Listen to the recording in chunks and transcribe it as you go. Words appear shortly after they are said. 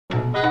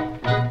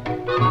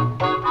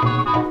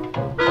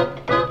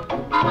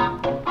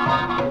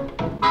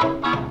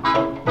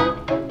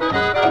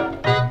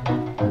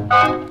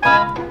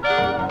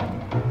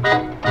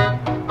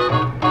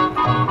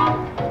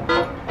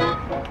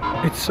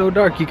It's so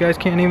dark you guys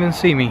can't even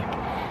see me.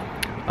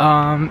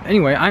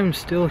 Anyway, I'm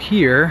still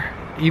here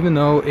even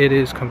though it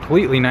is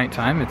completely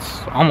nighttime. I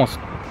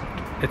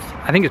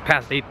think it's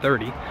past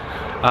 8:30.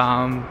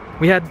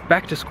 We had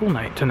back to school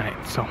night tonight,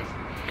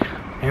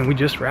 and we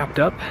just wrapped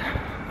up.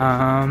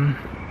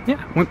 Yeah,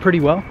 went pretty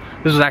well.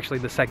 This was actually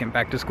the second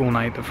back to school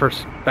night. The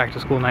first back to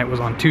school night was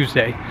on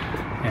Tuesday,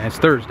 and it's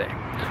Thursday.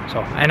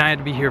 And I had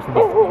to be here for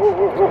both.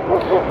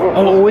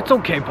 Oh, it's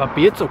okay,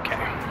 puppy, it's okay.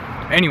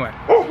 Anyway,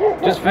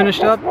 just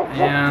finished up,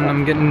 and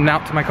I'm getting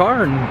out to my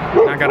car, and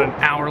I got an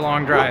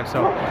hour-long drive,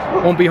 so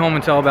won't be home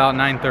until about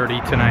 9:30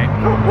 tonight.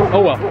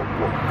 Oh well.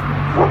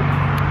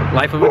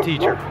 Life of a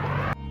teacher.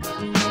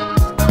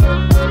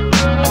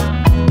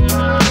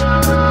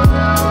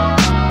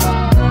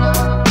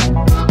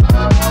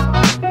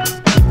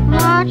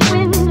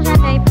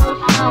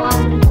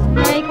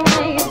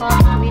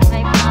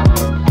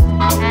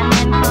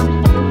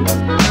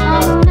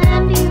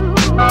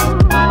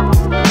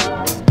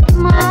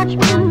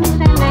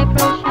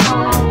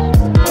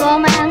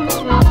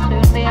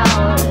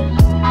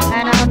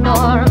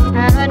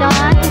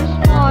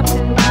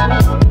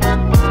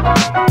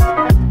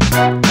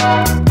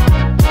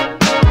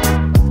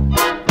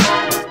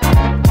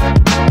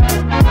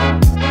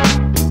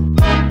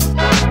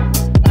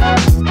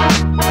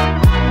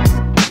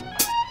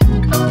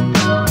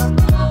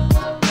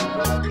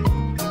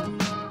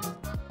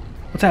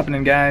 What's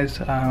happening, guys?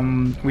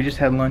 We just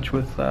had lunch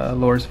with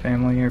Laura's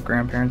family, her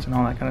grandparents and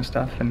all that kind of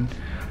stuff, and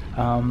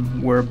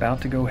we're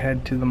about to go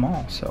head to the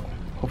mall, so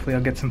hopefully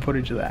I'll get some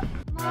footage of that.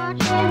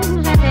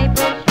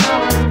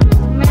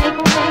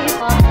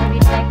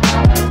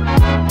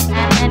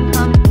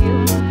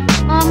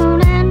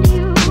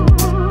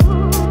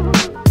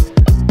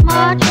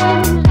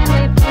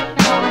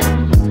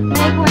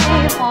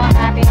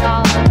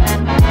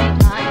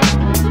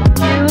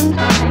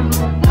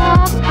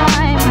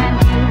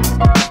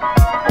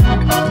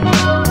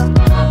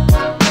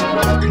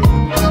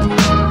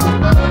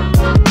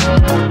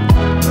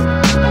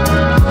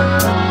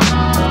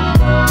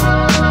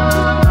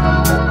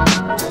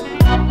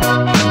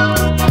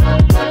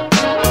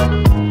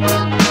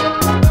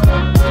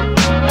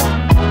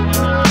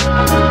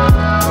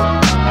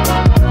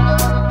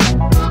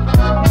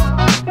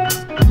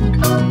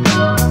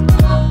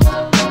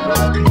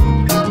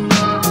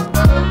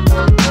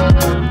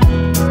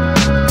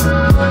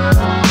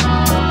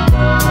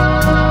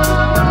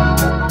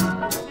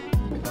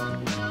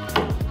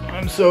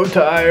 I'm so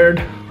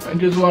tired. I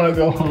just want to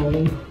go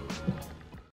home.